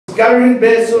got her in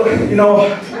bed, so, you know,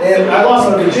 and I lost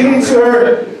my virginity to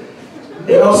her,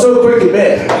 you know, so quick in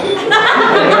bed.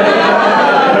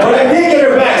 But I did get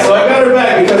her back, so I got her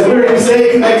back because we were in the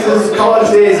same connections,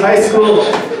 college days, high school,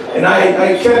 and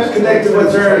I kept connected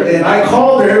with her, and I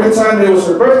called her every time it was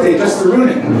her birthday just to ruin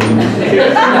it.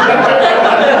 Yeah.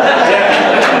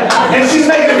 And she's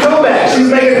making a comeback. She's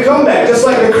making a comeback, just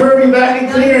like the Kirby vacuum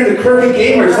cleaner and the Kirby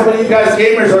gamers. Some of you guys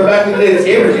gamers are back in the day, the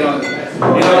gamers, you know,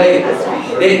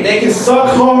 they can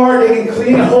suck hard, they can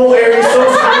clean the whole area so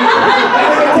sweet, and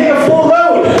they can take a full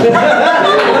load.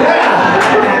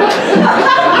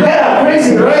 Yeah,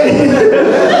 crazy, right?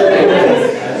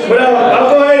 But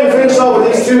I'll go ahead and finish off with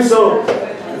these two. So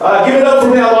give it up for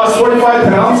me. I lost 45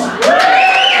 pounds.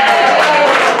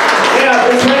 Yeah,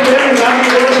 it's been been I've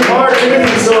been working hard and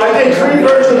everything. So I did 3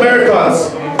 virtual marathons.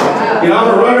 You know, I'm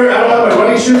a runner. I don't have my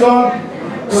running shoes on.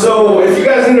 So if you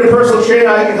guys need a personal trainer,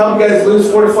 I can help you guys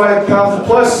lose 45 pounds and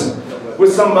plus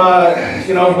with some,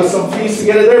 you know, with some fees to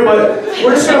get it there. But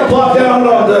we're just gonna plop down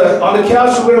on the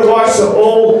couch. We're gonna watch some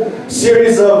old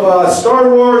series of Star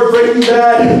Wars, Breaking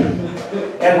Bad,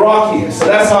 and Rocky. So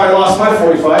that's how I lost my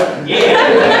 45. Yeah.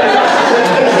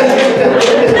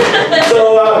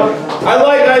 So I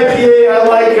like IPA, I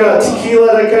like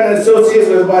tequila. That kind of associates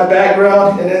with my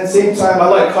background, and at the same time I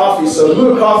like coffee. So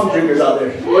who are coffee drinkers out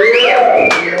there?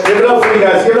 Give it up for you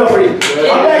guys. Give it up for you.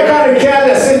 I'm that kind of cat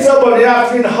that sits up on the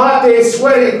afternoon, hot day,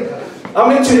 sweating.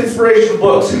 I'm into inspirational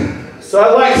books. So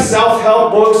I like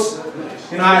self-help books.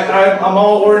 You know, I'm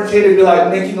all orientated to like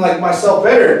making like myself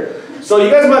better. So you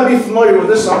guys might be familiar with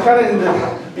this. So I'm kind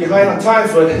of behind on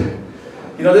times, but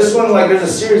you know, this one, like, there's a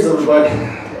series of them, but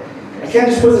I can't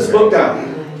just put this book down.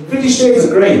 50 Shades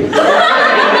of Grey. A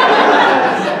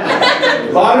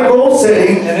lot of goal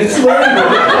setting, and it's learning.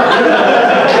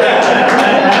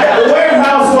 The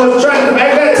warehouse was trying to,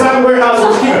 at that time, warehouse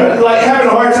was having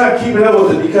a hard time keeping up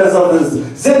with it because of the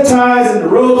zip ties and the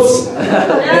ropes,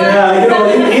 and you know,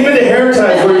 even the hair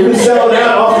ties were even selling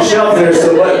out off the shelf there.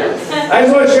 So, but I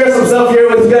just want to share some stuff here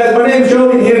with you guys. My name's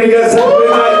Jovien. You guys have